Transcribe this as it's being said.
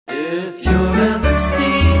If you're ever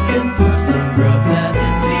seeking for some grub that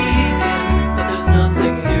is vegan, but there's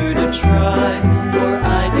nothing new to try, or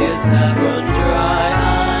ideas have run dry,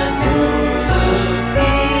 I know the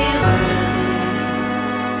feeling.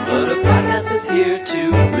 But a podcast is here to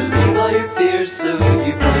relieve all your fears, so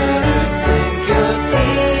you better sink your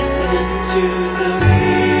teeth into the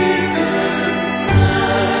vegan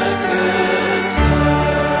snack attack.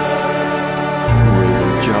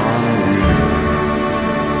 With John.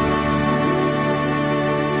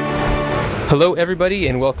 Hello everybody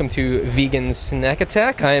and welcome to Vegan Snack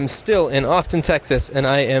Attack. I am still in Austin, Texas, and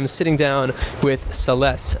I am sitting down with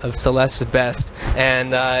Celeste of Celeste's Best.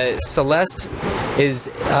 And Celeste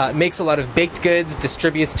makes a lot of baked goods,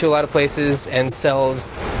 distributes to a lot of places, and sells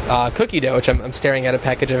cookie dough, which I'm staring at a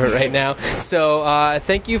package of it right now. So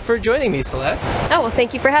thank you for joining me, Celeste. Oh, well,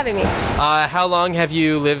 thank you for having me. How long have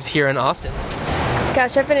you lived here in Austin?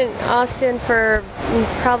 Gosh, I've been in Austin for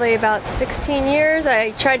probably about 16 years.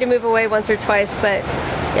 I tried to move away once or twice, but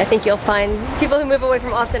I think you'll find people who move away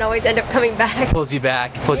from Austin always end up coming back. Pulls you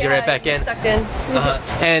back, pulls you right back in. Sucked in.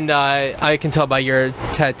 And I can tell by your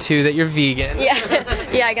tattoo that you're vegan. Yeah,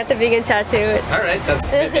 yeah, I got the vegan tattoo. All right, that's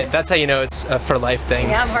commitment. That's how you know it's a for life thing.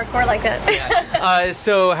 Yeah, I'm hardcore like that. Yeah.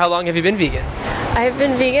 So how long have you been vegan? I've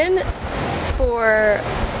been vegan for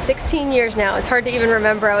 16 years now. It's hard to even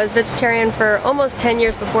remember. I was vegetarian for almost 10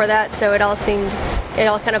 years before that, so it all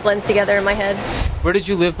kind of blends together in my head. Where did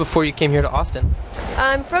you live before you came here to Austin?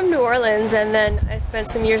 I'm from New Orleans, and then I spent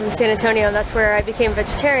some years in San Antonio. That's where I became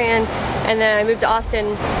vegetarian, and then I moved to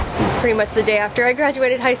Austin pretty much the day after I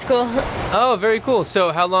graduated high school. Oh, very cool.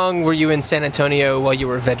 So how long were you in San Antonio while you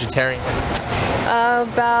were vegetarian?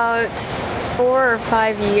 About 4 or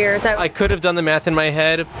 5 years. I could have done the math in my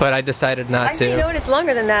head, but I decided not to. Actually, you know what? It's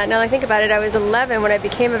longer than that. Now that I think about it, I was 11 when I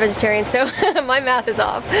became a vegetarian, so my math is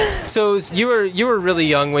off. So you were really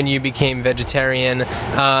young when you became vegetarian.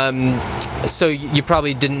 So you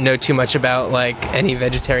probably didn't know too much about like any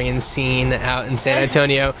vegetarian scene out in San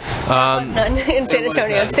Antonio. There was none in San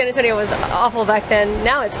Antonio. San Antonio was awful back then.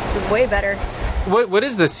 Now it's way better. What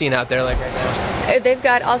is the scene out there like right now? They've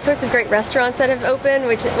got all sorts of great restaurants that have opened,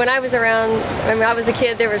 which when I was around, I was a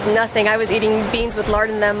kid, there was nothing. I was eating beans with lard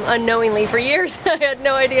in them unknowingly for years. I had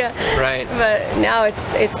no idea. Right. But now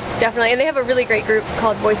it's definitely, and they have a really great group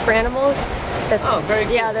called Voice for Animals. Oh, very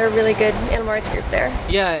cool. Yeah, they're a really good animal rights group there.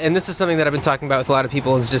 Yeah, and this is something that I've been talking about with a lot of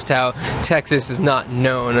people, is just how Texas is not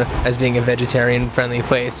known as being a vegetarian-friendly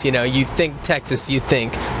place. You know, you think Texas, you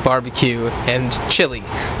think barbecue and chili,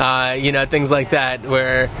 things like that,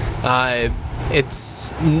 where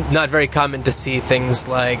it's not very common to see things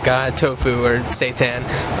like tofu or seitan,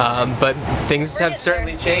 but things have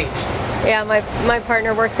certainly changed. Yeah, my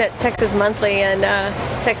partner works at Texas Monthly, and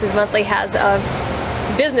Texas Monthly has a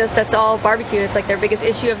business that's all barbecue. It's like their biggest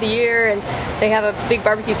issue of the year, and they have a big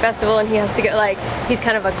barbecue festival, and he has to go, he's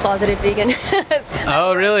kind of a closeted vegan.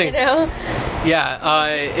 Oh, really? You know? Yeah,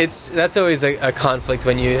 that's always a conflict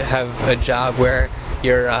when you have a job where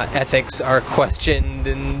your ethics are questioned,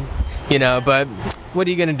 and but what are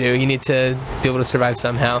you going to do? You need to be able to survive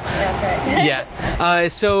somehow. That's right. Yeah.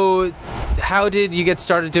 So how did you get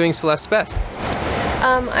started doing Celeste's Best?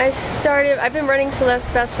 I've been running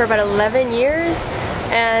Celeste's Best for about 11 years,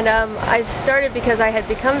 and I started because I had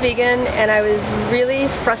become vegan, and I was really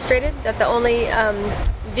frustrated that the only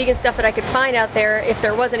vegan stuff that I could find out there, if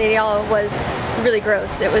there wasn't any at all, was really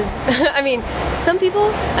gross. It was, some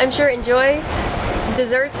people, I'm sure, enjoy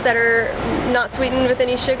desserts that are not sweetened with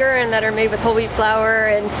any sugar and that are made with whole wheat flour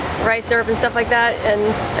and rice syrup and stuff like that, and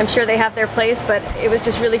I'm sure they have their place, but it was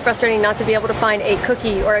just really frustrating not to be able to find a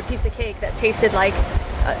cookie or a piece of cake that tasted like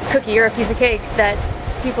a cookie or a piece of cake that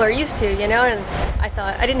people are used to, and I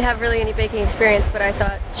thought, I didn't have really any baking experience, but I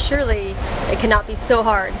thought surely it cannot be so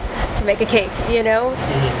hard to make a cake,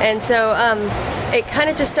 Mm-hmm. And so it kind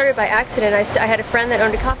of just started by accident. I had a friend that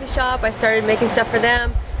owned a coffee shop. I started making stuff for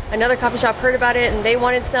them. Another coffee shop heard about it, and they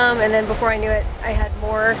wanted some, and then before I knew it, I had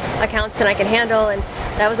more accounts than I could handle, and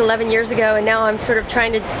that was 11 years ago, and now I'm sort of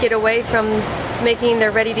trying to get away from making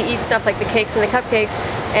the ready-to-eat stuff like the cakes and the cupcakes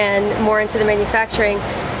and more into the manufacturing.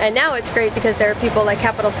 And now it's great because there are people like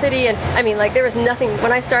Capital City, and there was nothing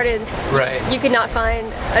when I started. Right. You could not find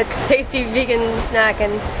a tasty vegan snack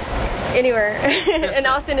anywhere. And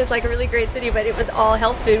Austin is like a really great city, but it was all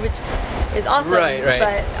health food, which is awesome. Right.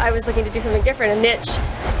 But I was looking to do something different, a niche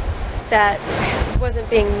that wasn't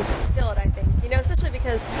being filled, I think. Especially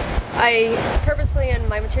because I purposefully, in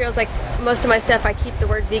my materials, like most of my stuff, I keep the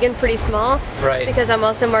word vegan pretty small. Right. Because I'm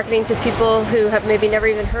also marketing to people who have maybe never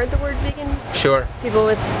even heard the word vegan. Sure. People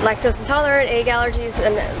with lactose intolerant, egg allergies,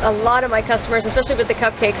 and a lot of my customers, especially with the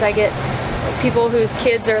cupcakes, I get people whose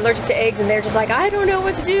kids are allergic to eggs and they're just like, I don't know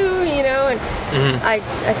what to do, you know, and I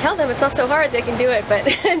tell them it's not so hard, they can do it,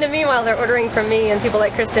 but in the meanwhile they're ordering from me and people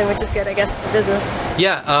like Kristen, which is good, I guess, for business.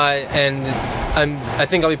 Yeah, and I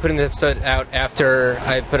think I'll be putting the episode out after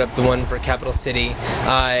I put up the one for Capital City,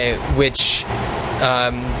 which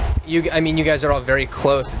you guys are all very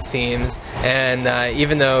close, it seems, and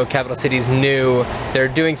even though Capital City's new, they're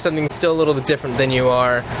doing something still a little bit different than you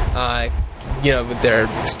are. With their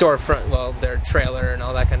storefront, well, their trailer and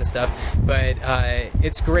all that kind of stuff. But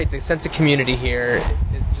it's great. The sense of community here,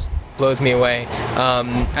 it just blows me away.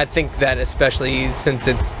 I think that especially since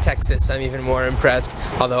it's Texas, I'm even more impressed,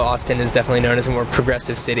 although Austin is definitely known as a more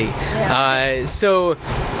progressive city. Yeah. So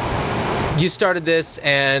you started this,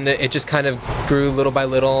 and it just kind of grew little by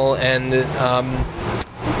little, and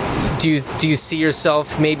do you see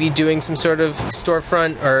yourself maybe doing some sort of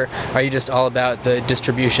storefront, or are you just all about the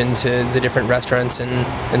distribution to the different restaurants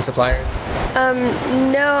and suppliers?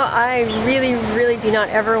 No, I really, really do not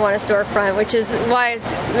ever want a storefront, which is why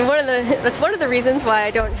that's one of the reasons why I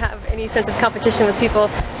don't have any sense of competition with people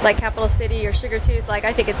like Capital City or Sugartooth. Like,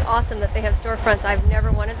 I think it's awesome that they have storefronts. I've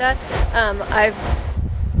never wanted that. I've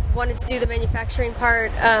wanted to do the manufacturing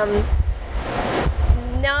part.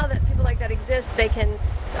 Now that people like that exist,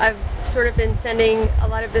 I've sort of been sending a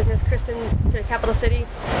lot of business, Kristen, to Capital City,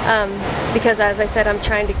 because, as I said, I'm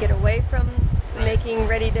trying to get away from making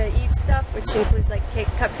ready-to-eat stuff, which includes like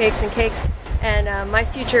cupcakes and cakes, and my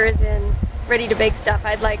future is in ready-to-bake stuff.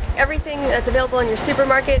 I'd like everything that's available in your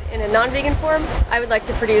supermarket in a non-vegan form, I would like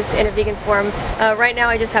to produce in a vegan form. Right now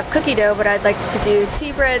I just have cookie dough, but I'd like to do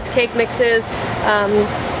tea breads, cake mixes,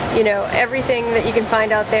 everything that you can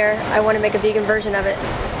find out there. I want to make a vegan version of it.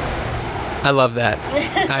 I love that.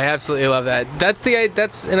 I absolutely love that.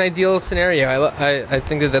 That's an ideal scenario. I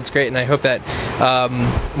think that's great, and I hope that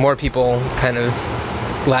more people kind of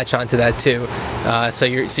latch onto that too. So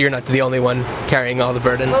you're not the only one carrying all the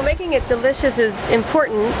burden. Well, making it delicious is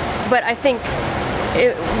important, but I think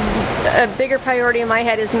a bigger priority in my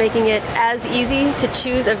head is making it as easy to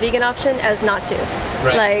choose a vegan option as not to.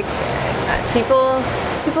 Right. Like, people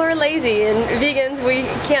are lazy, and vegans, we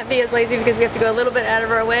can't be as lazy because we have to go a little bit out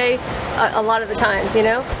of our way a lot of the times, you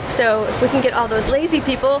know? So if we can get all those lazy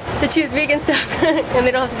people to choose vegan stuff and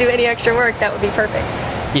they don't have to do any extra work, that would be perfect.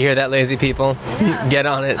 You hear that, lazy people? Yeah. Get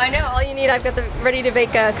on it. I know. All you need, I've got the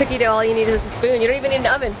ready-to-bake cookie dough. All you need is a spoon. You don't even need an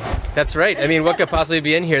oven. That's right. I mean, what could possibly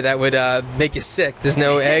be in here that would make you sick? There's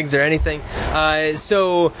no eggs or anything.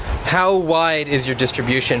 So how wide is your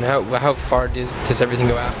distribution? How far does everything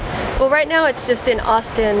go out? Well, right now it's just in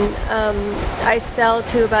Austin. I sell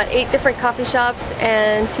to about 8 different coffee shops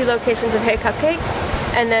and 2 locations of Hey Cupcake.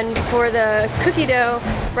 And then for the cookie dough,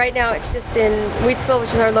 right now it's just in Wheatsville,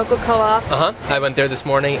 which is our local co-op. I went there this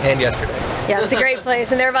morning and yesterday. Yeah, it's a great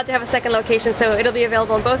place, and they're about to have a second location, so it'll be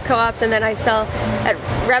available in both co-ops. And then I sell at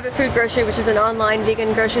Rabbit Food Grocery, which is an online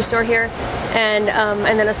vegan grocery store here, and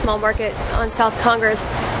then a small market on South Congress.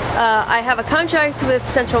 I have a contract with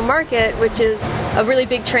Central Market, which is a really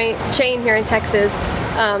big chain here in Texas.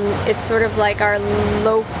 It's sort of like our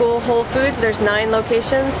local Whole Foods. There's 9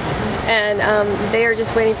 locations, and they are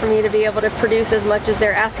just waiting for me to be able to produce as much as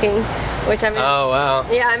they're asking, which I'm in. Oh,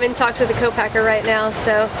 wow. Yeah, I'm in talks with a co-packer right now,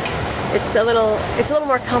 so it's a little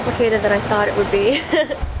more complicated than I thought it would be.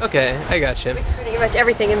 Okay, I gotcha. Which pretty much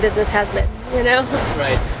everything in business has been, you know?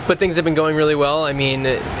 Right, but things have been going really well. I mean,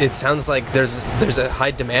 it sounds like there's a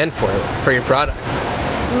high demand for your product.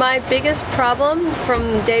 My biggest problem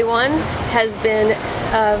from day one has been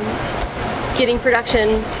getting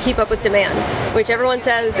production to keep up with demand, which everyone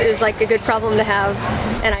says is like a good problem to have,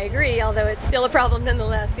 and I agree, although it's still a problem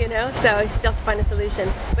nonetheless, you know, so I still have to find a solution.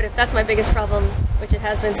 But if that's my biggest problem, which it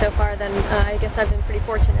has been so far, then I guess I've been pretty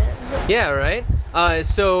fortunate. Yeah, right?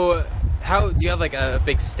 So do you have like a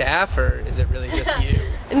big staff, or is it really just you?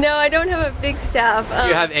 No, I don't have a big staff. Do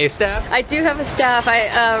you have a staff? I do have a staff.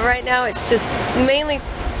 Right now it's just mainly,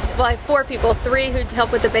 well, I have 4 people, 3 who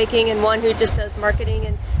help with the baking and 1 who just does marketing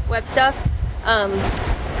and web stuff.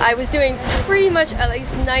 I was doing pretty much at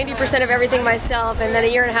least 90% of everything myself, and then a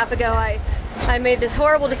year and a half ago I made this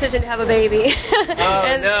horrible decision to have a baby.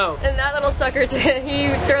 Oh, no. And that little sucker, he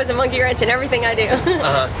throws a monkey wrench in everything I do.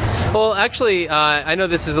 Well, actually, I know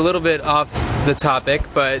this is a little bit off the topic,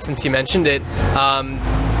 but since you mentioned it,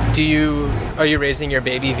 are you raising your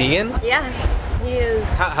baby vegan? Yeah, he is.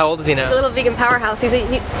 How old is he now? He's a little vegan powerhouse. He's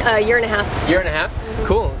a year and a half. Year and a half? Mm-hmm.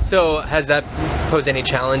 Cool. So has that posed any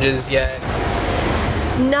challenges yet?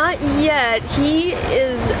 Not yet. He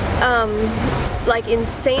is like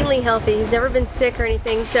insanely healthy. He's never been sick or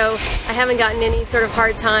anything, so I haven't gotten any sort of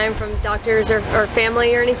hard time from doctors or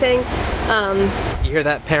family or anything. hear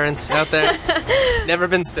that, parents out there? Never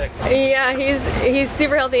been sick. Yeah, he's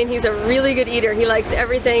super healthy, and he's a really good eater. He likes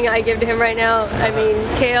everything I give to him right now. I mean,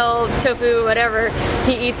 kale, tofu, whatever,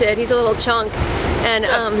 he eats it. He's a little chunk. And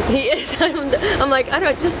he is. I'm like, I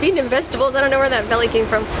don't just feeding him vegetables. I don't know where that belly came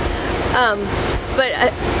from. But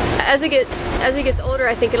as he gets older,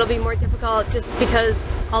 I think it'll be more difficult, just because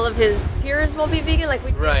all of his peers won't be vegan. Like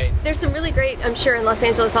Right. There's some really great. I'm sure in Los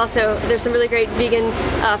Angeles also. There's some really great vegan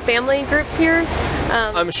family groups here.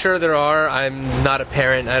 I'm sure there are. I'm not a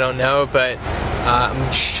parent. I don't know, but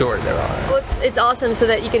I'm sure there are. Well, it's awesome, so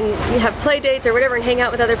that you can have play dates or whatever and hang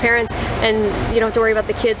out with other parents, and you don't have to worry about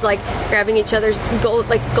the kids like grabbing each other's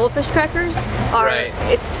goldfish crackers. Right.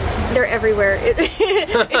 They're everywhere.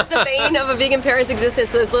 It's the bane of a vegan parent's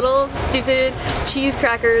existence. Those little stupid cheese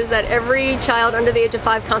crackers that every child under the age of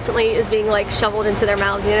 5 constantly is being like shoveled into their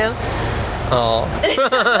mouths. You know. Oh.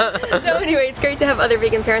 So anyway, it's great to have other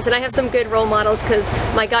vegan parents, and I have some good role models because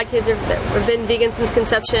my godkids have been vegan since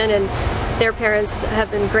conception, and their parents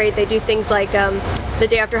have been great. They do things like the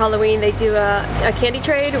day after Halloween, they do a candy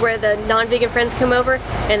trade where the non-vegan friends come over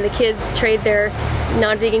and the kids trade their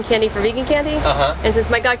non-vegan candy for vegan candy. And since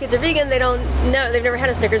my godkids are vegan, they don't know. They've never had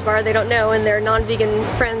a Snickers bar. They don't know, and their non-vegan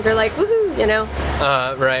friends are like, woohoo, you know.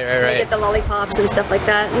 Right. They get the lollipops and stuff like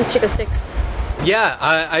that, and Chico Sticks. Yeah,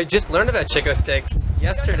 I just learned about Chico Sticks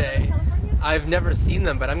yesterday. I've never seen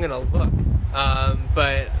them, but I'm gonna look.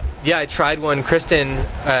 But yeah, I tried one. Kristen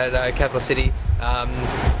at Capital City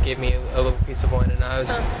gave me a little piece of one, and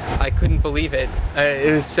I couldn't believe it.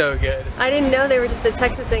 It was so good. I didn't know they were just a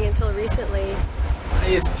Texas thing until recently.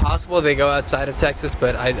 It's possible they go outside of Texas,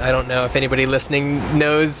 but I don't know. If anybody listening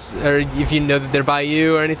knows, or if you know that they're by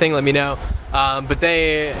you or anything, let me know. But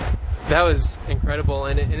that was incredible,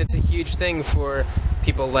 and it's a huge thing for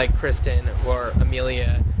people like Kristen or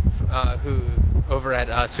Amelia, who over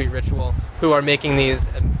at Sweet Ritual, who are making these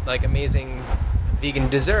like amazing vegan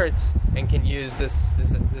desserts and can use this.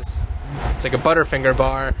 It's like a Butterfinger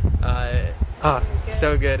bar. It's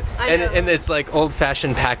so good, and it's like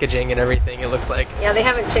old-fashioned packaging and everything. It looks like. Yeah, they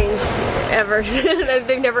haven't changed ever.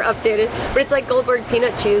 They've never updated, but it's like Goldberg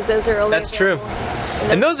peanut chews. Those are only. That's true.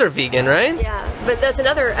 And those are vegan, right? Yeah, but that's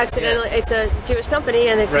another accidental. Yeah. It's a Jewish company,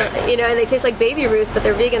 and it's right. not, and they taste like Baby Ruth, but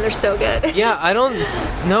they're vegan. They're so good. Yeah, I don't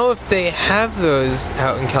know if they have those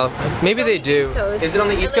out in California. Maybe they do. Is it on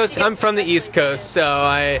the East Coast? I'm from the East Coast, so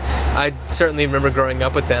I certainly remember growing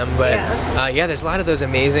up with them. But yeah, there's a lot of those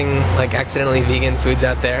amazing like accidentally vegan foods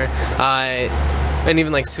out there. And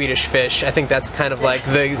even like Swedish fish, I think that's kind of like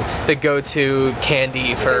the go-to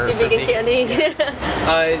candy for vegan candy.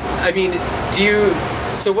 I mean,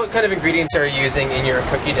 so what kind of ingredients are you using in your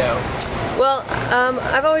cookie dough? Well,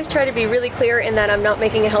 I've always tried to be really clear in that I'm not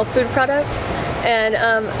making a health food product. And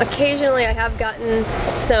occasionally I have gotten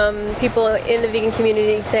some people in the vegan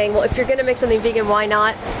community saying, well, if you're going to make something vegan, why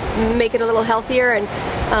not make it a little healthier? And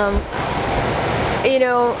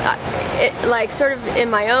like sort of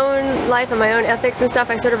in my own life and my own ethics and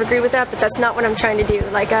stuff, I sort of agree with that, but that's not what I'm trying to do.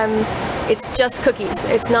 Like it's just cookies.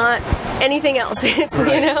 It's not anything else. It's,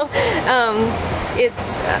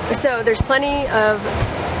 so there's plenty of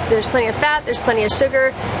fat, there's plenty of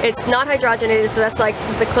sugar. It's not hydrogenated, so that's like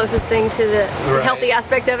the closest thing to the healthy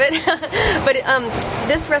aspect of it. But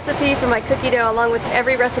this recipe for my cookie dough, along with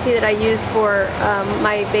every recipe that I use for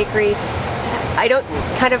my bakery,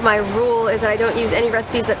 my rule is that I don't use any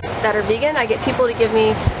recipes that are vegan. I get people to give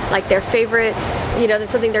me like their favorite,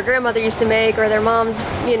 that's something their grandmother used to make, or their mom's,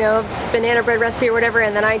 banana bread recipe or whatever,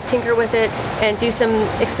 and then I tinker with it and do some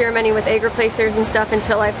experimenting with egg replacers and stuff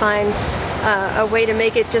until I find a way to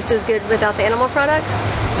make it just as good without the animal products.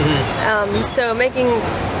 So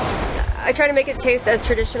I try to make it taste as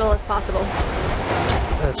traditional as possible.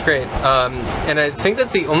 That's great. And I think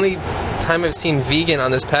that the only time I've seen vegan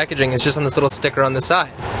on this packaging is just on this little sticker on the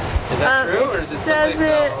side. Is that true, or is it someplace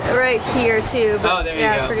else? It right here too. But there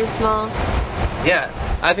you go. Pretty small. Yeah,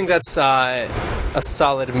 I think that's a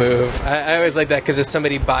solid move. I always like that, because if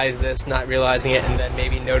somebody buys this not realizing it and then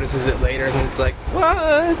maybe notices it later, then it's like,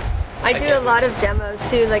 what? I do a lot of demos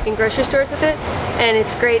too, like in grocery stores with it, and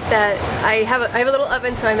it's great that I have a little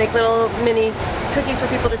oven, so I make little mini cookies for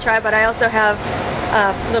people to try. But I also have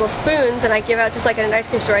little spoons, and I give out, just like at an ice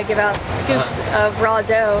cream store, I give out scoops of raw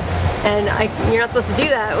dough, and you're not supposed to do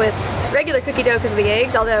that with regular cookie dough because of the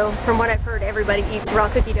eggs. Although from what I've heard, everybody eats raw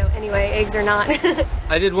cookie dough anyway. Eggs are not.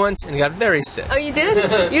 I did once and got very sick. Oh, you did?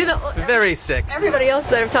 You're very sick. Everybody else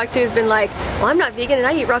that I've talked to has been like, well, I'm not vegan and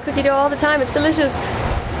I eat raw cookie dough all the time. It's delicious.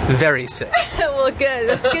 Very sick. Well, good.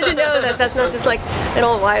 It's good to know that that's not just like an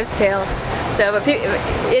old wives' tale. So, but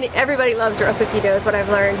everybody loves raw cookie dough is what I've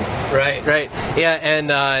learned. Right. Yeah,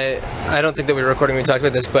 and I don't think that we were recording when we talked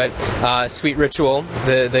about this, but Sweet Ritual,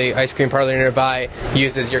 the ice cream parlor nearby,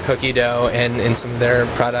 uses your cookie dough in some of their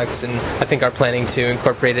products, and I think are planning to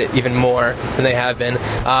incorporate it even more than they have been,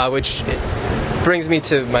 which brings me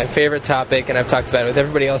to my favorite topic, and I've talked about it with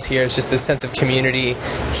everybody else here. It's just the sense of community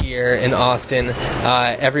here in Austin.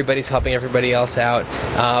 Everybody's helping everybody else out.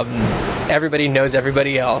 Everybody knows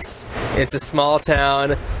everybody else. It's a small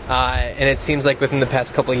town, and it seems like within the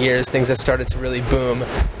past couple of years, things have started to really boom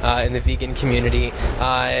in the vegan community.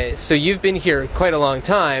 So you've been here quite a long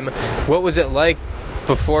time. What was it like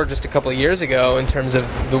before, just a couple of years ago, in terms of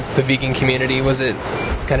the vegan community? Was it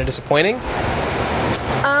kind of disappointing?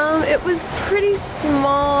 It was pretty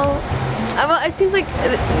small. Well, it seems like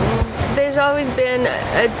there's always been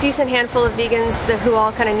a decent handful of vegans who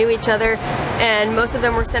all kind of knew each other, and most of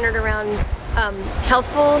them were centered around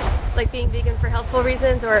healthful, like being vegan for healthful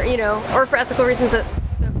reasons, or or for ethical reasons. But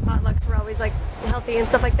the potlucks were always like healthy and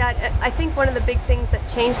stuff like that. I think one of the big things that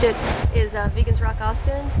changed it is Vegans Rock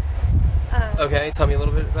Austin. Okay, tell me a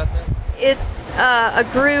little bit about that. It's a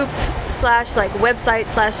group / website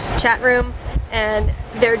 / chat room, and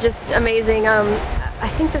they're just amazing. I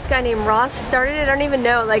think this guy named Ross started it. I don't even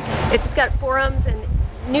know. Like, it's just got forums, and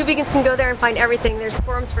new vegans can go there and find everything. There's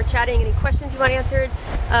forums for chatting, any questions you want answered,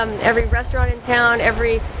 every restaurant in town,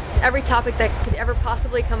 every topic that could ever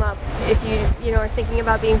possibly come up if you are thinking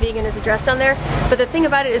about being vegan is addressed on there. But the thing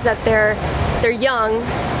about it is that they're young.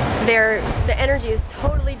 The energy is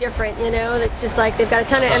totally different, It's just like they've got a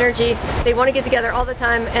ton of energy. They want to get together all the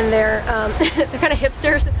time, and they're they're kind of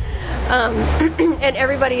hipsters, and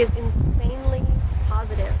everybody is insanely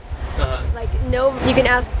positive. Like, you can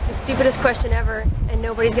ask the stupidest question ever, and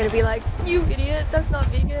nobody's going to be like, "You idiot, that's not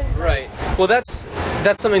vegan." Right. Well, that's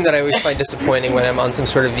something that I always find disappointing when I'm on some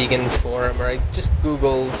sort of vegan forum, or I just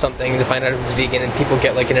Google something to find out if it's vegan, and people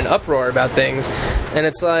get like in an uproar about things, and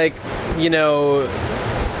it's like,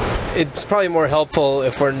 it's probably more helpful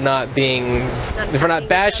if we're not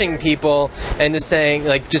bashing people, and just saying,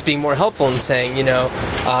 like, just being more helpful and saying,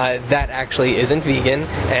 that actually isn't vegan,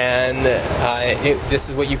 and this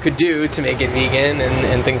is what you could do to make it vegan,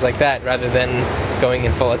 and things like that, rather than going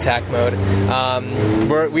in full attack mode.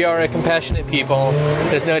 We are a compassionate people.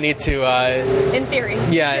 There's no need to... in theory.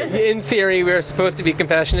 Yeah, in theory, we're supposed to be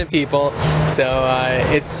compassionate people, so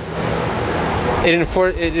it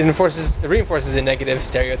reinforces a negative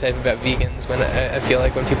stereotype about vegans when I feel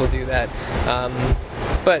like when people do that.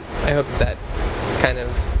 But I hope that kind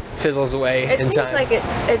of fizzles away in time. It seems like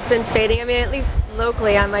it's been fading. I mean, at least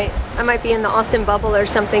locally, I might be in the Austin bubble or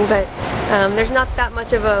something, but there's not that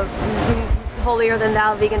much of a holier than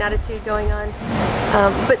thou vegan attitude going on.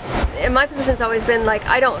 But my position's always been like,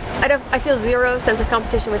 I feel zero sense of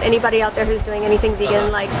competition with anybody out there who's doing anything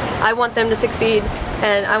vegan. Like, I want them to succeed,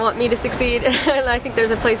 and I want me to succeed, and I think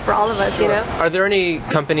there's a place for all of us. Sure. Are there any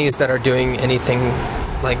companies that are doing anything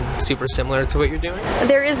like super similar to what you're doing?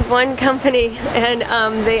 There is one company, and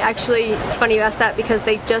they actually, it's funny you asked that, because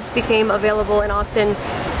they just became available in Austin,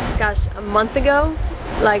 a month ago.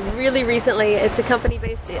 Like, really recently. It's a company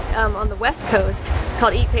based on the West Coast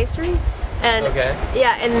called Eat Pastry. And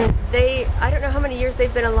yeah, and I don't know how many years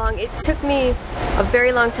they've been along. It took me a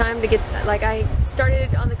very long time to get, I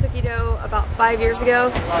started on the cookie dough about 5 years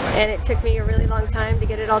ago, and it took me a really long time to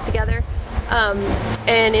get it all together.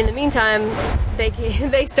 And in the meantime,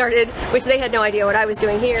 they started, which they had no idea what I was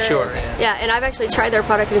doing here. Sure. Yeah, and I've actually tried their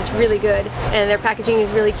product, and it's really good, and their packaging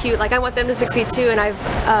is really cute. Like, I want them to succeed too, and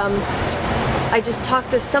I just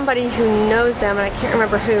talked to somebody who knows them, and I can't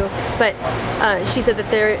remember who, but she said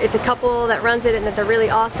that it's a couple that runs it, and that they're really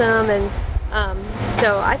awesome, and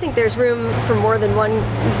so I think there's room for more than one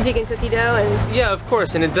vegan cookie dough. And yeah, of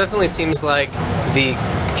course, and it definitely seems like the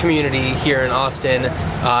community here in Austin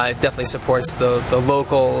definitely supports the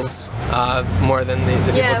locals more than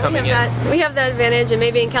the people coming in. We have that advantage, and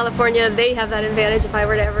maybe in California they have that advantage if I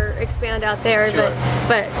were to ever expand out there. Sure.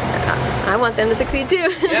 But I want them to succeed too.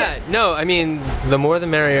 Yeah, no, I mean, the more the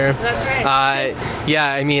merrier. That's right. Yeah,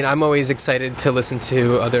 I mean, I'm always excited to listen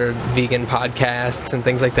to other vegan podcasts and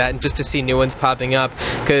things like that, and just to see new ones popping up,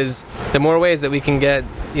 because the more ways that we can get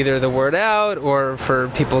either the word out or for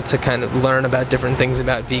people to kind of learn about different things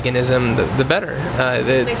about veganism, the better.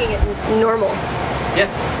 Just making it normal. Yeah.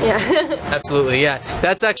 Absolutely. Yeah.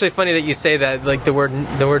 That's actually funny that you say that, like the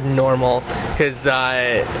word normal, because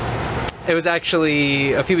it was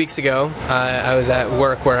actually a few weeks ago. I was at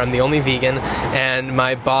work where I'm the only vegan, and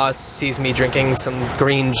my boss sees me drinking some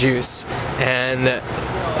green juice, and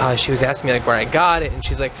she was asking me like where I got it, and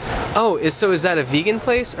she's like, "Oh, is that a vegan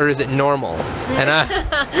place or is it normal?" And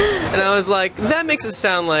I was like, that makes it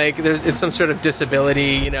sound like it's some sort of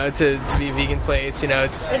disability, to be a vegan place.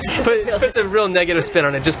 It's puts a real negative spin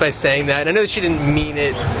on it just by saying that. And I know she didn't mean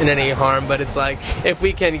it in any harm, but it's like if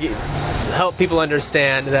we can help people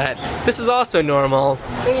understand that this is also normal.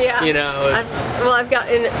 Yeah. I've got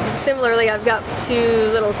 2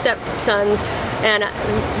 little stepsons, and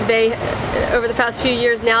they, over the past few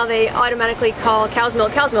years now, they automatically call cow's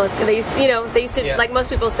milk cow's milk. They used to, like most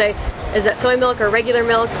people say, is that soy milk or regular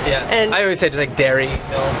milk? Yeah. And I always say just like dairy milk,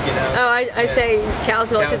 Oh, I say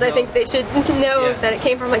cow's milk because I think they should know that it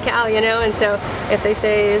came from a cow, and so if they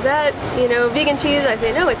say, is that, vegan cheese? I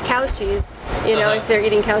say, no, it's cow's cheese. If they're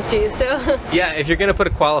eating cow's cheese. So yeah, if you're going to put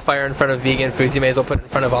a qualifier in front of vegan foods, you may as well put it in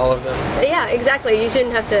front of all of them. Yeah, exactly. You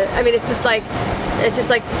shouldn't have to. I mean, it's just like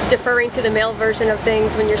deferring to the male version of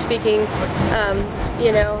things when you're speaking,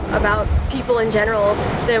 about people in general.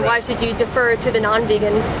 Then why should you defer to the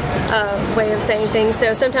non-vegan way of saying things?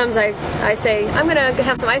 So sometimes I say, I'm going to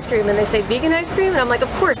have some ice cream, and they say vegan ice cream, and I'm like,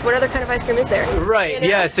 of course. What other kind of ice cream is there? Right.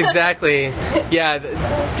 Yes. Exactly. Yeah.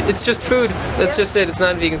 It's just food. That's just it. It's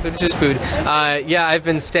not vegan food. It's just food. I've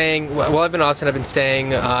been staying. Well, I've been in Austin. I've been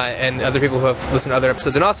staying, and other people who have listened to other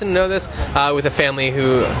episodes in Austin know this. With a family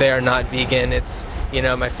who they are not vegan. It's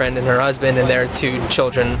my friend and her husband and their 2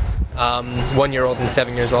 children, 1-year-old and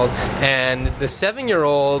 7 years old. And the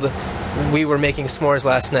 7-year-old, we were making s'mores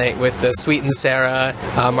last night with the sweet and Sarah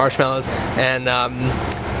marshmallows, and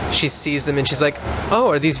she sees them and she's like, "Oh,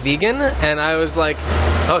 are these vegan?" And I was like,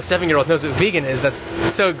 "Oh, 7-year-old knows what vegan is. That's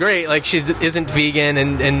so great." Like she isn't vegan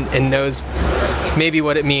and knows maybe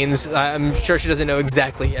what it means. I'm sure she doesn't know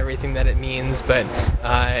exactly everything that it means, but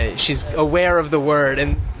she's aware of the word.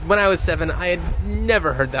 And when I was 7, I had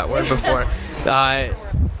never heard that word before.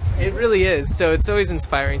 It really is. So it's always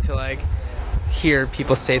inspiring to hear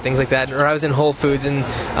people say things like that. Or I was in Whole Foods and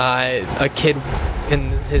a kid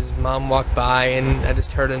and his mom walked by, and I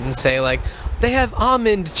just heard him say they have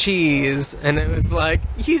almond cheese, and it was like,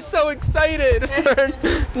 he's so excited for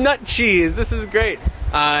nut cheese. This is great.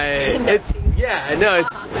 It's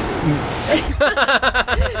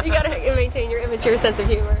you gotta maintain your immature sense of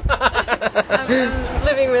humor.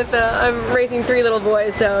 I'm raising 3 little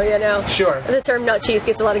boys, so Sure. The term nut cheese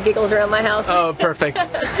gets a lot of giggles around my house. Oh, perfect.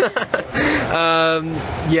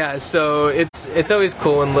 So it's always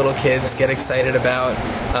cool when little kids get excited about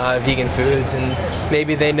vegan foods, and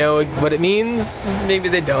maybe they know what it means, maybe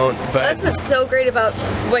they don't. But that's what's so great about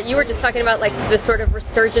what you were just talking about, like the sort of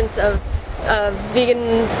resurgence of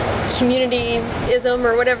vegan communityism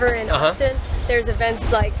or whatever in Austin. There's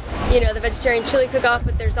events like the vegetarian chili cook-off,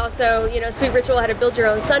 but there's also Sweet Ritual had a build your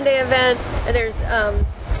own Sunday event, and there was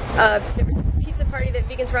a pizza party that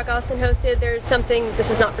Vegans Rock Austin hosted. There's something, this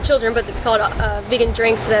is not for children, but it's called vegan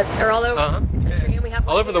drinks that are all over the country, and we have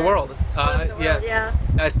all over the world. Yeah.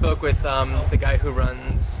 I spoke with the guy who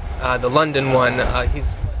runs the London one.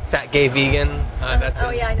 He's fat gay vegan. That's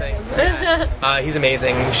his thing. He's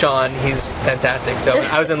amazing. Sean, he's fantastic. So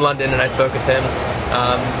I was in London and I spoke with him.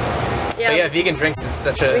 But vegan drinks is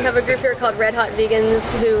such a... We have a group here called Red Hot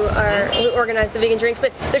Vegans who organize the vegan drinks,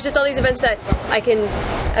 but there's just all these events that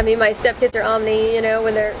my stepkids are omni,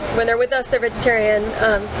 when they're with us, they're vegetarian,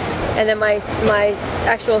 and then my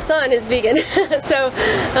actual son is vegan. So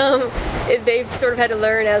they've sort of had to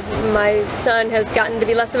learn, as my son has gotten to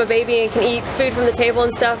be less of a baby and can eat food from the table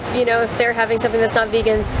and stuff, if they're having something that's not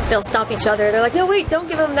vegan, they'll stop each other. They're like, no, wait, don't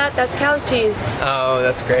give them that, that's cow's cheese. Oh,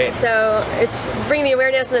 that's great. So it's bringing the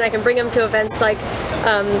awareness, and then I can bring them to events like,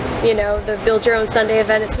 the Build Your Own Sunday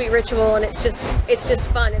event at Sweet Ritual, and it's just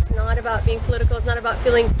fun. It's not about being political. It's not about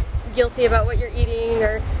feeling guilty about what you're eating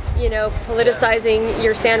or, politicizing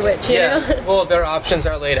your sandwich, you know? Well, their options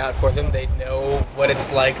are laid out for them. They know what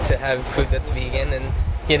it's like to have food that's vegan, and,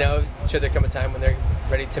 sure there come a time when they're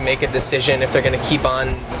ready to make a decision if they're going to keep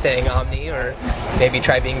on staying omni or maybe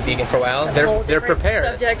try being vegan for a while. They're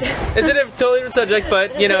prepared. Subject. It's a totally different subject,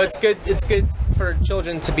 but it's good for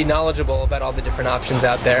children to be knowledgeable about all the different options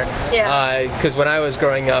out there. Yeah. Because when I was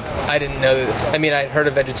growing up, I didn't know. I'd heard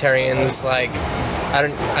of vegetarians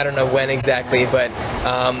I don't know when exactly, but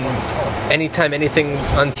anytime anything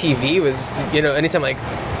on TV was, anytime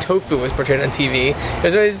tofu was portrayed on TV, it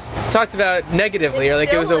was always talked about negatively, or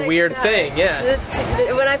it was a weird thing. Yeah.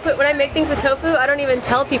 When I make things with tofu, I don't even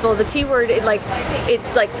tell people the T word.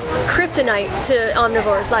 It's like kryptonite to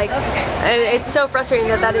omnivores. And it's so frustrating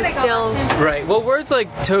that is still right. Well, words like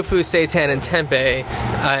tofu, seitan, and tempeh,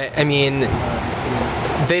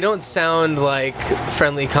 they don't sound like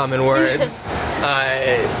friendly common words.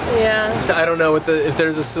 Yeah. So I don't know if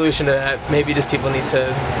there's a solution to that. Maybe just people need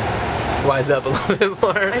to wise up a little bit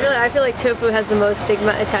more. I feel like tofu has the most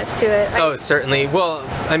stigma attached to it. Oh, certainly. Well,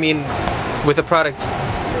 I mean, with a product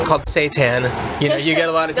called seitan, you get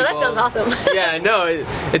a lot of No, people. that sounds awesome. Yeah, no,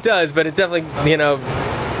 it does, but it definitely,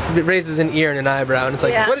 it raises an ear and an eyebrow, and it's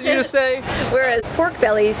like, Yeah. what did you just say? Whereas pork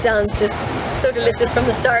belly sounds just so delicious from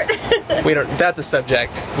the start. We don't. That's a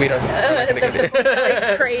subject. We don't. We're not gonna The get pork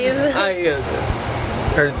belly craze.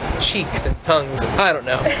 or cheeks and tongues. I don't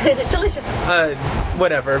know. Delicious.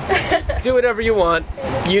 Whatever. Do whatever you want.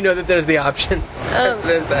 You know that there's the option.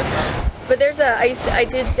 There's that. But I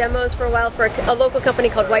did demos for a while for a local company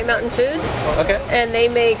called White Mountain Foods. Okay. And they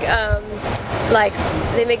make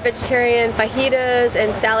vegetarian fajitas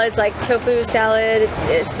and salads, like tofu salad.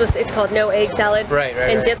 It's called no egg salad. Right.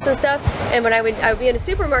 And dips and stuff. And when I would be in a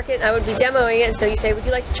supermarket and I would be demoing it, and so you say, would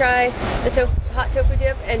you like to try the hot tofu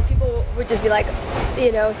dip? And people would just be like,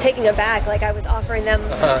 taking aback, like I was offering them,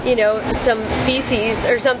 some feces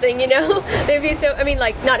or something. They'd be so. I mean,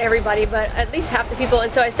 like not everybody, but at least half the people.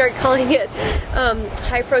 And so I started calling it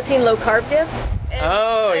high protein, low carb dip. And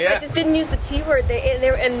I just didn't use the T word.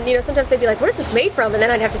 And sometimes they'd be like, "What is this made from?" And then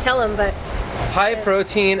I'd have to tell them. But high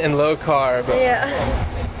protein and low carb. Yeah.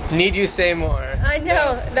 Need you say more? I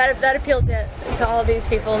know that appealed to all of these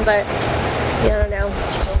people, but I don't know.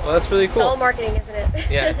 Well, that's really cool. It's all marketing, isn't it?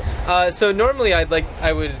 Yeah. So normally I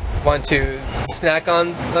would want to snack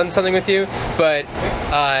on something with you, but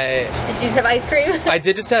did you just have ice cream? I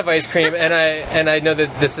did just have ice cream, and I know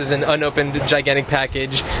that this is an unopened gigantic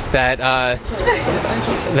package that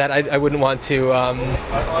that I wouldn't want to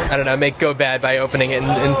make go bad by opening it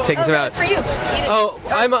and taking some out. It's for you.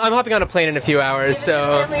 I'm hopping on a plane in a few hours,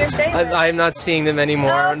 so I'm not seeing them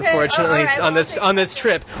anymore, unfortunately, all right. on this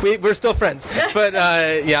trip. We're still friends, but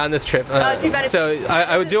on this trip. Too bad. So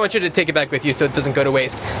I do want you to take it back with you so it doesn't go to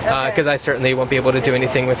waste, because I certainly won't be able to do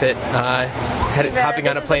anything with it. Hopping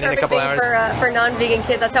on a plane in a couple hours. For non-vegan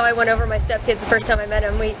kids, that's how I went over my stepkids the first time I met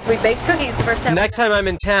them. We baked cookies the first time. Next time I'm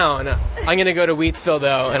in town, I'm gonna go to Wheatsville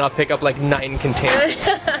though, and I'll pick up like 9 containers.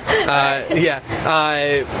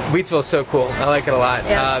 Wheatsville's so cool. I like it a lot.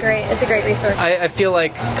 Yeah, it's great. It's a great resource. I feel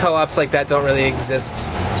like co-ops like that don't really exist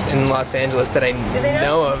in Los Angeles that I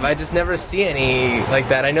know of. I just never see any like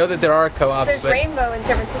that. I know that there are co-ops. There's Rainbow in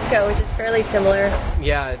San Francisco, which is fairly similar.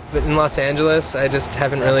 Yeah, but in Los Angeles, I just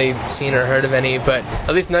haven't really seen or heard of any, but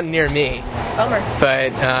at least none near me. Bummer.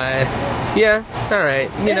 But, all right.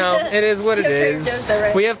 It is what it is. Joe's though,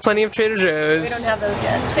 right? We have plenty of Trader Joe's. We don't have those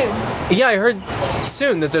yet. Soon. Yeah, I heard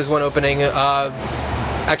soon that there's one opening,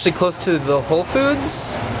 actually close to the Whole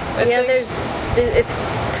Foods. I think. It's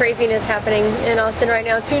craziness happening in Austin right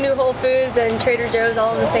now. 2 new Whole Foods and Trader Joe's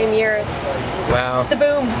all in the same year. It's just a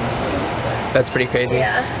boom. That's pretty crazy.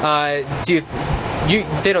 Yeah.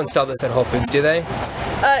 They don't sell this at Whole Foods, do they?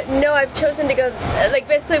 No, I've chosen to go,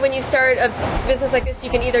 basically when you start a business like this, you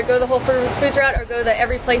can either go the Whole Foods route or go the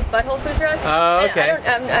every place but Whole Foods route. Oh, okay.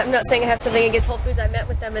 I'm not saying I have something against Whole Foods. I met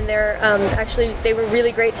with them and they were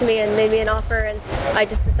really great to me and made me an offer, and I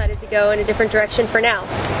just decided to go in a different direction for now.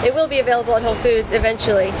 It will be available at Whole Foods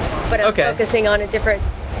eventually, but I'm focusing on a different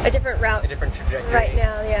route. A different trajectory. Right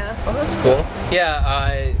now, yeah. Oh, that's cool.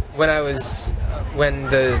 Yeah, when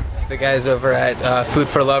the guys over at Food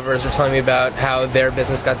for Lovers were telling me about how their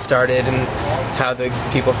business got started and how the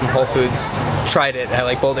people from Whole Foods tried it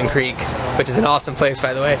at Bolden Creek, which is an awesome place,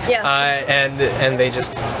 by the way. Yeah. And they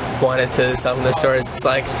just wanted to sell in their stores. It's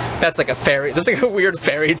that's like a weird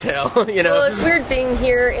fairy tale, Well, it's weird being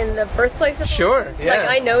here in the birthplace of Sure. Whole Foods. Yeah.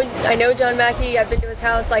 I know John Mackey. I've been to his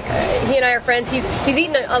house. He and I are friends. He's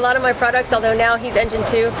eaten a lot of my products, although now he's Engine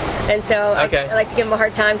 2, and so I like to give him a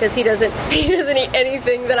hard time because he doesn't eat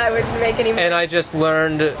anything that I would make anymore. And I just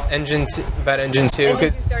learned about Engine 2 Engine 2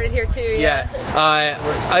 started here too. Yeah.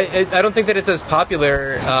 I don't think that it's as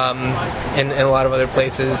popular in a lot of other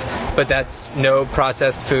places, but that's no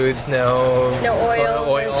processed foods, no oil,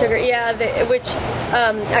 no sugar. Yeah, which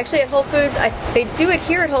actually at Whole Foods, they do it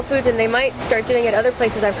here at Whole Foods, and they might start doing it other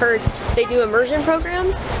places. I've heard they do immersion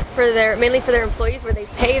programs mainly for their employees, where they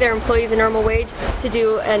pay their employees a normal wage to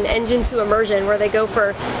do an Engine 2 immersion, where they go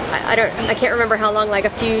for I can't remember how long,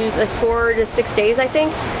 4 to 6 days, I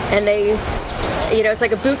think, and they. It's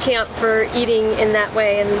like a boot camp for eating in that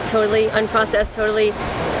way, and totally unprocessed, totally,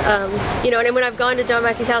 and when I've gone to John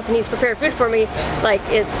Mackey's house and he's prepared food for me,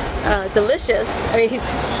 it's delicious. I mean,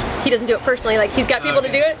 he doesn't do it personally, he's got people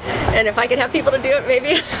to do it, and if I could have people to do it,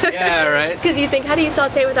 maybe. Yeah, right. Because you think, how do you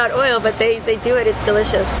saute without oil? But they do it, it's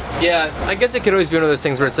delicious. Yeah, I guess it could always be one of those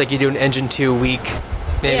things where it's you do an Engine 2 week,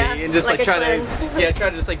 maybe, Yeah, and just like like a try cleanse. to try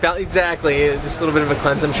to just like balance, exactly, just a little bit of a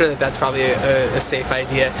cleanse. I'm sure that that's probably a safe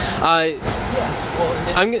idea.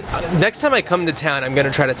 Next time I come to town, I'm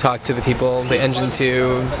gonna try to talk to the people, the Engine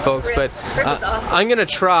 2 folks, Rip. but Rip is awesome. I'm gonna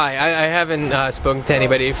try. I haven't spoken to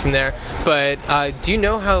anybody from there, but do you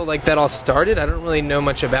know how like that all started? I don't really know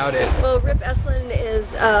much about it. Well, Rip Estlin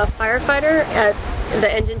is a firefighter at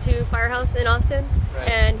the Engine 2 firehouse in Austin. Right.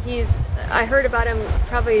 And I heard about him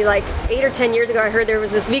probably like 8 or 10 years ago. I heard there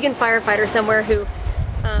was this vegan firefighter somewhere who,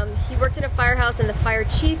 he worked in a firehouse, and the fire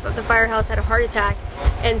chief of the firehouse had a heart attack.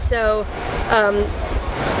 And so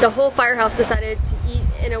the whole firehouse decided to eat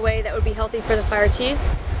in a way that would be healthy for the fire chief.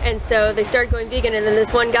 And so they started going vegan, and then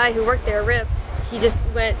this one guy who worked there, Rip, he just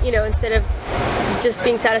went, instead of just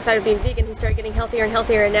being satisfied with being vegan, he started getting healthier and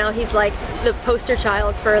healthier, and now he's like the poster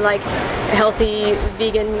child for like healthy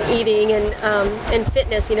vegan eating and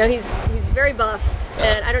fitness. He's very buff,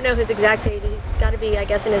 and I don't know his exact age. He's got to be, I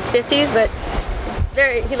guess, in his 50s, but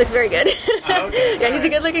he looks very good. Okay. Yeah, he's a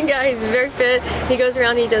good-looking guy. He's very fit. He goes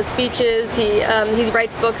around. He does speeches. He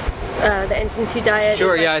writes books. The Engine 2 diet.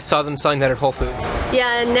 Sure, Like, yeah, I saw them selling that at Whole Foods.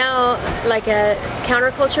 yeah, and now like a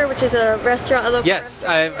Counterculture, which is a restaurant. A local Yes,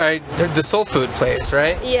 restaurant. I the soul food place,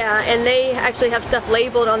 right? Yeah, and they actually have stuff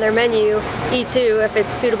labeled on their menu, E2, if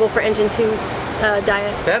it's suitable for Engine 2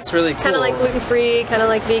 diets. That's really cool. Kind of like gluten-free, kind of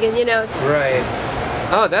like vegan, It's, Right.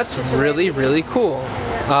 Oh, that's Just a really, way. really cool.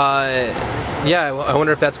 Yeah, I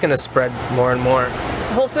wonder if that's going to spread more and more.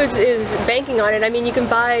 Whole Foods is banking on it. I mean, you can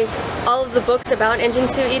buy all of the books about Engine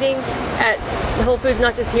 2 eating at Whole Foods,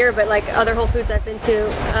 not just here, but like other Whole Foods I've been to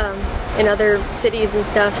in other cities and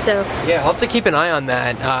stuff. So Yeah, I'll have to keep an eye on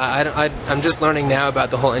that. I'm just learning now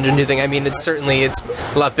about the whole Engine 2 thing. I mean, it's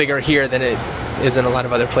a lot bigger here than it is in a lot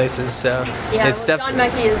of other places. So yeah, it's John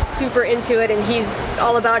Mackey is super into it, and he's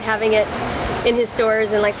all about having it in his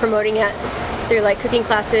stores and like promoting it through like cooking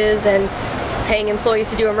classes and paying employees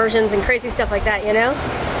to do immersions and crazy stuff like that.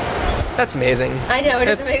 That's amazing. I know,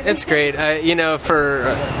 it's amazing. It's great. For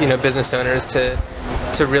business owners to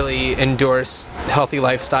really endorse healthy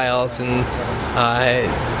lifestyles and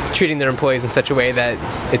treating their employees in such a way that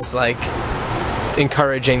it's like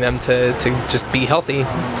encouraging them to just be healthy,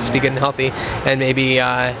 just be good and healthy, and maybe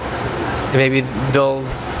they'll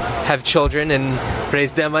have children and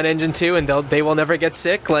raise them on Engine 2, and they will never get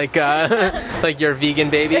sick like like your vegan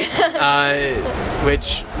baby.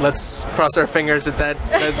 Which, let's cross our fingers that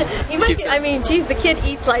He might keeps get, I mean, geez, the kid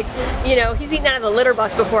eats like, he's eaten out of the litter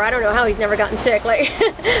box before. I don't know how he's never gotten sick. Like,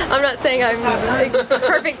 I'm not saying I'm like,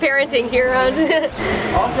 perfect parenting here. I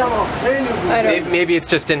don't. Maybe it's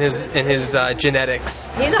just in his genetics.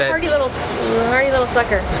 He's a hardy little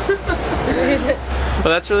sucker. Well,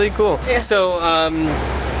 that's really cool. Yeah. So,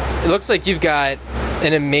 it looks like you've got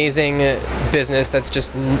an amazing business that's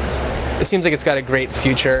just. It seems like it's got a great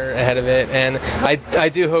future ahead of it, and I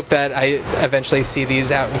do hope that I eventually see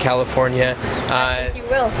these out in California. I think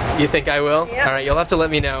you will. You think I will? Yeah. All right, you'll have to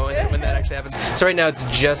let me know when that actually happens. So right now it's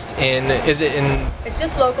just Is it in? It's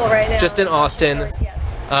just local right now. Just in Austin. Stores,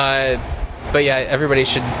 yes. But yeah, everybody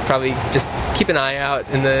should probably just keep an eye out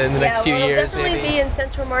in the next few it'll years. definitely Maybe. be in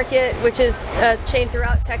Central Market, which is a chain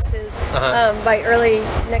throughout Texas, Uh-huh. by early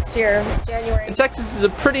next year, January. And Texas is a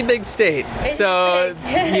pretty big state, It's so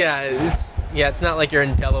big. it's not like you're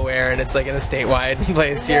in Delaware and it's like in a statewide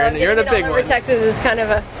place. You're in a Getting big it all over one. Texas is kind of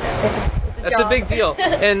it's That's a job. big deal.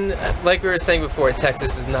 And like we were saying before,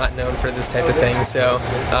 Texas is not known for this type of thing. So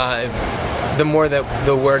the more that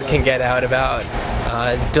the word can get out about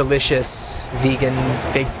delicious vegan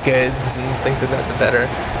baked goods and things like that, the better.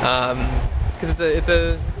 Because it's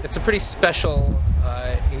a pretty special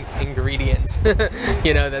ingredient,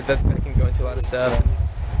 that can go into a lot of stuff. And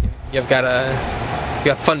you've got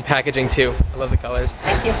fun packaging too. I love the colors.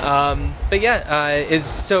 Thank you. But yeah,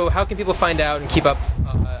 so how can people find out and keep up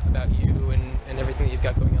about you and everything that you've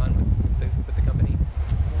got going on with the company?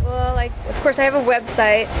 Well, of course, I have a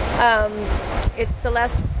website. It's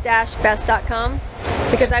Celeste'S-best.com,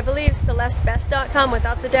 because I believe Celeste'sbest.com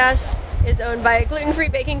without the dash is owned by a gluten-free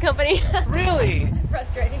baking company. Really? Which is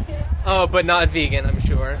frustrating. Oh, but not vegan, I'm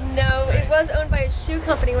sure. No, it was owned by a shoe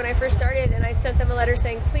company when I first started, and I sent them a letter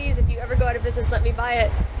saying, please, if you ever go out of business, let me buy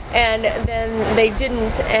it. And then they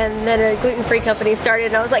didn't, and then a gluten-free company started,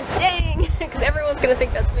 and I was like, dang, because everyone's going to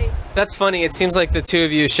think that's me. That's funny. It seems like the two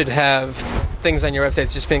of you should have things on your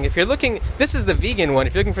websites just being, if you're looking, this is the vegan one.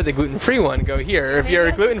 If you're looking for the gluten-free one, go here. Or if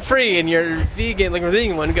you're gluten-free and you're vegan, looking for the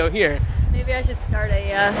vegan one, go here. Maybe I should start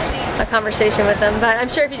a conversation with them. But I'm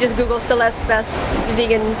sure if you just Google Celeste's Best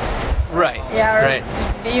Vegan, Right. or Right.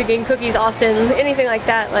 Vegan Cookies Austin, anything like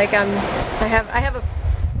that, I have a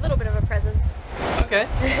little bit of a presence. Okay.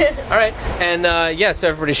 All right. And yeah, so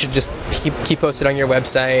everybody should just keep posted on your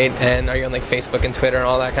website, and are you on like Facebook and Twitter and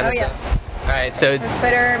all that kind of stuff? Yes. All right. So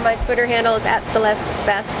Twitter, my Twitter handle is @Celeste'S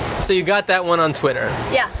Best. So you got that one on Twitter.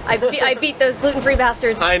 Yeah, I beat those gluten-free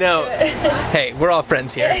bastards. I know. Hey, we're all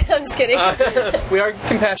friends here. I'm just kidding. We are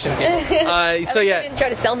compassionate people. So yeah, They didn't try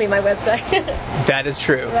to sell me my website. that is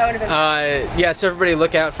true. That would have been yeah, so everybody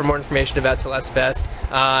look out for more information about Celeste's Best.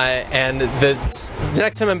 And the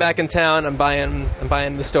next time I'm back in town, I'm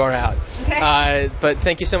buying the store out. Okay. But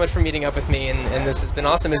thank you so much for meeting up with me, and this has been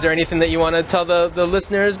awesome. Is there anything that you want to tell the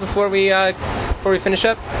listeners before we finish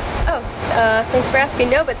up? Thanks for asking.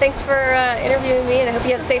 No, but thanks for interviewing me, and I hope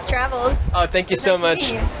you have safe travels. Oh, thank you so much.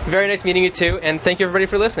 Meeting you. Very nice meeting you too, and thank you everybody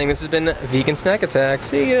for listening. This has been Vegan Snack Attack.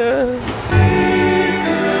 See ya.